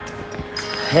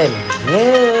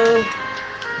Hello,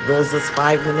 this is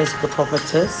 5 minutes with the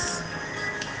prophetess,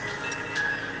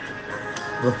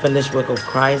 the finished work of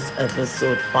Christ,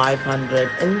 episode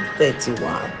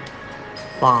 531,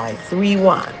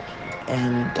 531,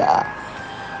 and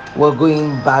we're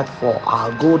going back for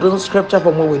our golden scripture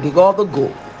from where we dig all the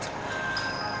gold.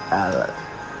 Uh,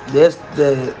 this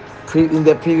in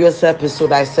the previous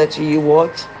episode I said to you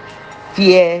what?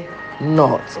 Fear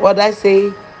not. What did I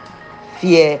say?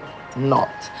 Fear not.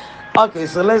 Okay,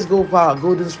 so let's go for our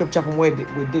golden scripture from where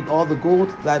we did all the gold.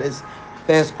 That is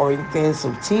First Corinthians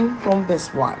 15 from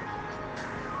verse 1.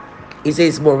 It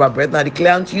says, moreover, brethren, I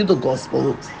declare unto you the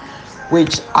gospel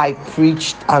which I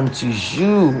preached unto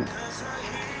you,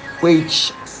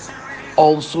 which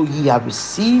also ye have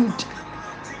received,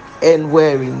 and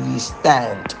wherein ye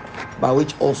stand, by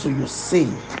which also you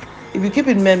saved. If you keep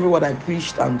in memory what I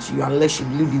preached unto you, unless you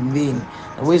believe in vain,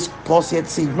 and which Paul said,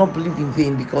 say, you not believe in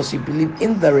vain, because you believe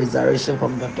in the resurrection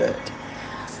from the dead.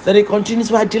 Then it continues,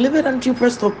 for I delivered unto you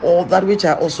first of all that which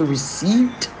I also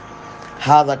received,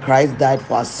 how that Christ died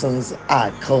for our sins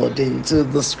according to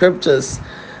the scriptures.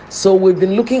 So we've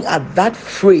been looking at that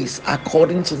phrase,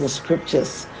 according to the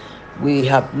scriptures. We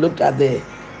have looked at the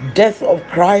death of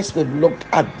Christ, we've looked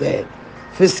at the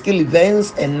physical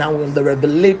events, and now in the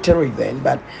revelatory event.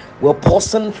 But we're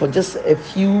pausing for just a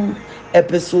few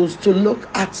episodes to look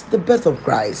at the birth of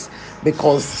Christ,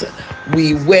 because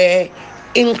we were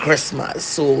in Christmas.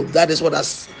 So that is what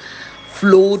has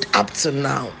flowed up to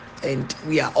now, and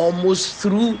we are almost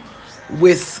through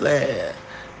with the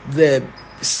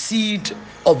seed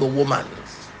of the woman.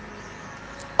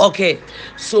 Okay,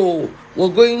 so we're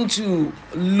going to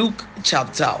Luke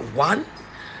chapter 1,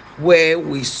 where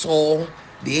we saw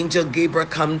the angel Gabriel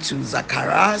come to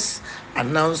Zacharias,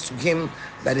 announced to him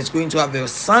that he's going to have a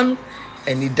son,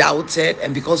 and he doubted,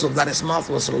 and because of that his mouth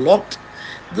was locked.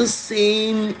 The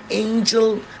same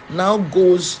angel now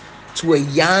goes to a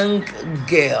young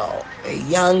girl, a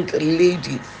young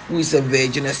lady who is a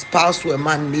virgin, espoused to a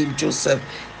man named Joseph,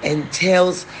 and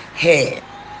tells her,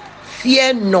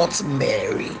 fear not,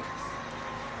 Mary.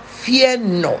 Fear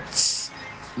not,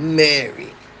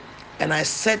 Mary. And I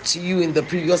said to you in the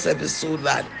previous episode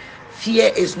that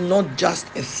fear is not just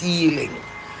a feeling.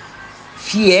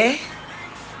 Fear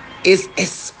is a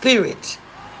spirit,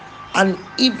 an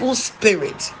evil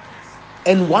spirit.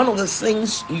 And one of the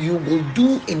things you will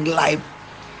do in life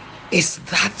is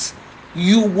that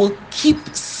you will keep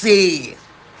saying,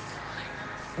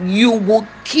 you will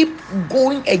keep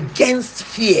going against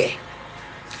fear,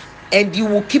 and you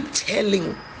will keep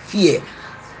telling fear,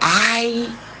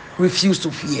 I refuse to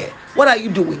fear. What are you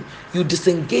doing? You're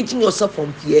disengaging yourself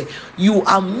from fear. You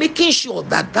are making sure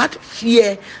that that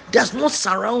fear does not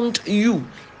surround you.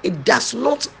 It does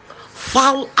not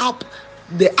foul up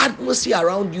the atmosphere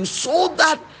around you, so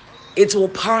that it will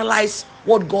paralyze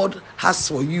what God has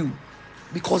for you.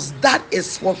 Because that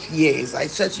is what fear is. I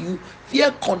said to you,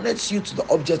 fear connects you to the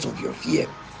object of your fear.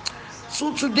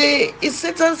 So today is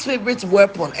Satan's favorite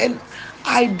weapon, and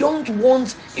I don't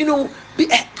want,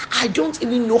 I don't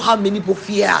even know how many people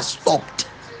fear has stopped.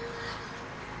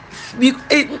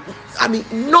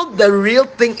 Not the real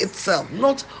thing itself,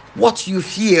 not what you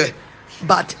fear,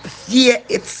 but fear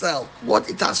itself, what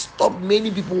it has stopped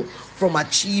many people from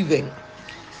achieving.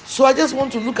 So I just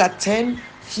want to look at 10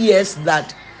 fears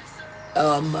that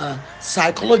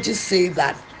psychologists say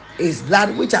that is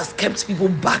that which has kept people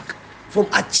back from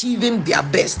achieving their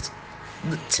best.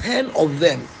 The 10 of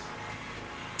them.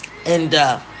 And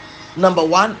number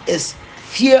one is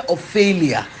fear of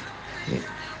failure.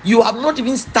 You have not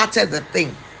even started the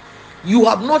thing. You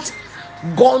have not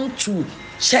gone to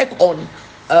check on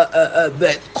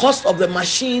the cost of the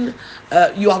machine.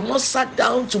 You have not sat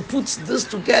down to put this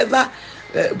together.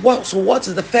 So what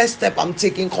is the first step I'm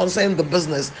taking concerning the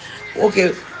business?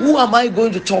 Okay, who am I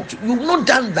going to talk to? You've not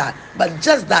done that, but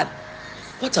just that.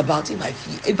 What about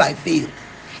if I fail?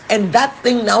 And that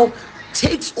thing now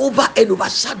takes over and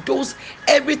overshadows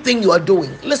everything you are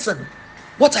doing. Listen,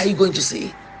 what are you going to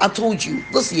say? I told you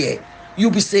this year, you'll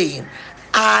be saying,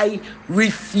 I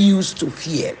refuse to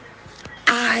fear.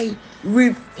 I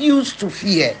refuse to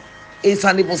fear. It's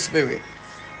an evil spirit.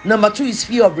 Number two is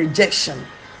fear of rejection.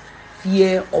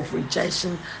 Fear of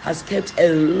rejection has kept a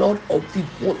lot of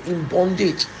people in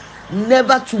bondage,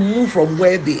 never to move from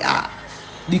where they are,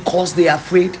 because they are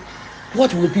afraid.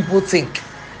 What will people think?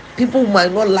 People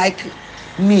might not like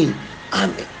me.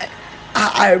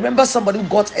 I remember somebody who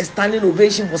got a standing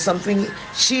ovation for something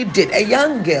she did, a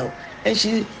young girl, and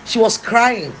she was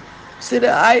crying. Said,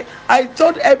 I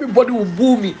thought everybody would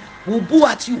boo me. Will boo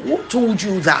at you. Who told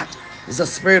you that? It's a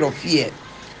spirit of fear.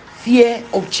 Fear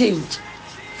of change.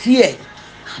 Fear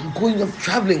I'm going, I'm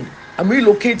traveling, I'm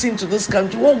relocating to this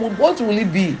country. What will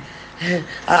it be?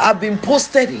 I've been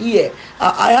posted here.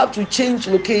 I have to change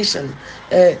location.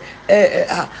 I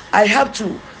have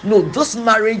to. No, this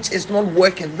marriage is not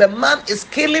working. The man is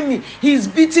killing me. He's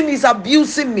beating me. He's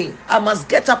abusing me. I must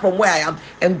get up from where I am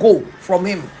and go from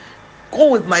him.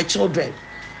 Go with my children.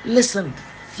 Listen,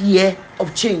 fear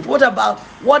of change. What about?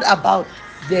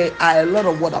 There are a lot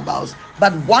of what abouts,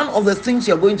 but one of the things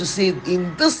you're going to say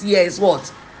in this year is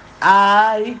what?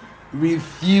 I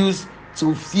refuse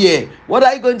to fear. What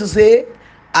are you going to say?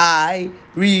 I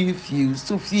refuse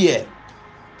to fear.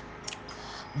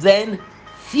 Then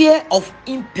fear of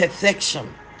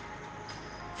imperfection.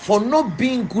 For not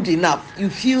being good enough, you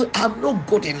feel I'm not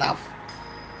good enough.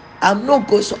 I'm not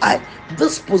good, so I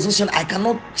this position I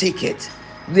cannot take it.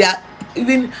 They are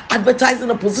even advertising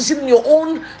a position in your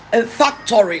own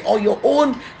factory or your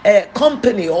own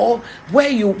company or where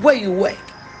you work,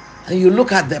 and you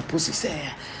look at the position.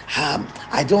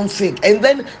 I don't think. And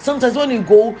then sometimes when you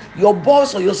go, your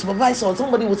boss or your supervisor or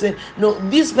somebody will say, "No,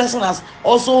 this person has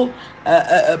also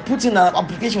put in an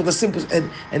application with a simple."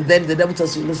 And then the devil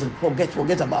tells you, "Listen,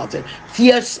 forget about it."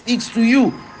 Fear speaks to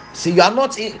you. See, you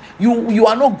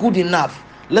are not good enough.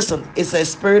 Listen, it's a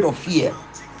spirit of fear.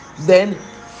 Then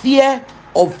fear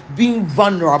of being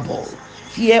vulnerable,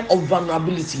 fear of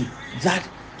vulnerability, that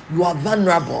you are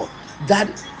vulnerable, that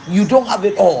you don't have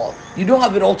it all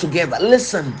together.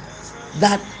 Listen,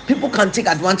 that people can take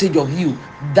advantage of you.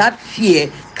 That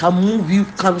fear can move you,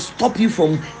 can stop you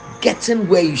from getting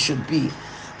where you should be.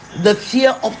 The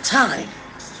fear of time,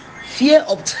 fear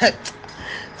of time,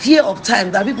 fear of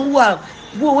time, that people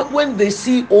when they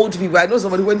see old people. I know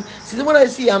somebody, when I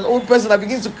see an old person, I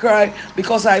begin to cry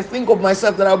because I think of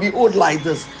myself that I'll be old like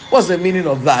this. What's the meaning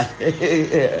of that?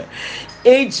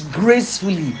 Age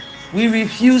gracefully. We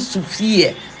refuse to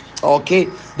fear. Okay.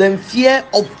 Then fear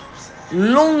of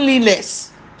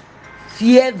loneliness,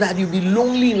 fear that you'll be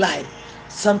lonely in life.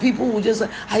 Some people will just say,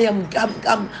 I'm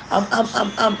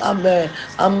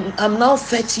now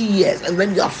 30 years, and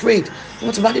then you're afraid.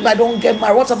 What about if I don't get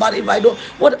married? What about if I don't?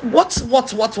 What?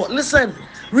 Listen,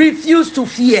 refuse to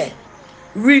fear.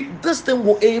 This thing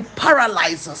will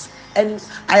paralyze us. And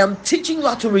I am teaching you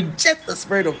how to reject the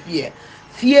spirit of fear.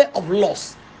 Fear of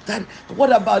loss. That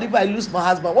what about if I lose my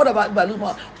husband? What about if I lose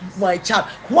my child?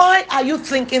 Why are you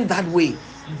thinking that way?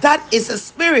 That is a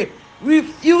spirit.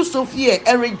 Refuse to fear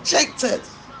and reject it.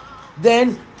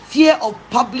 Then fear of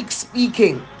public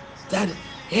speaking. That,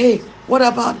 hey, what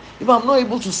about if I'm not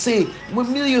able to say?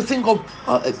 When you think of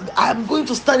I'm going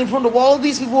to stand in front of all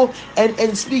these people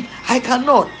and speak, I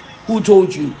cannot. Who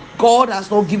told you? God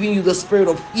has not given you the spirit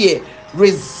of fear.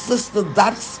 Resist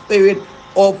that spirit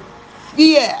of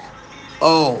fear.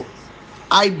 Oh,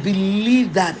 I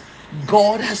believe that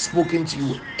God has spoken to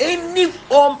you. Any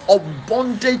form of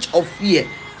bondage of fear,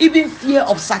 even fear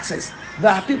of success.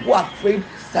 There are people who are afraid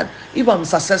that if I'm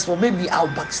successful, maybe I'll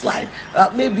backslide.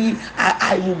 Maybe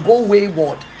I will go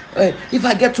wayward. If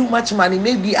I get too much money,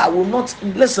 maybe I will not.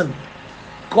 Listen,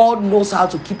 God knows how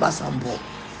to keep us humble.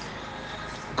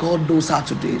 God knows how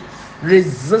to do it.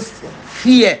 Resist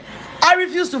fear. I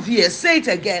refuse to fear. Say it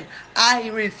again. I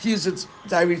refuse it.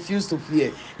 I refuse to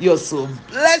fear. You're so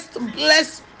blessed,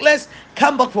 blessed, blessed.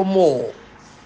 Come back for more.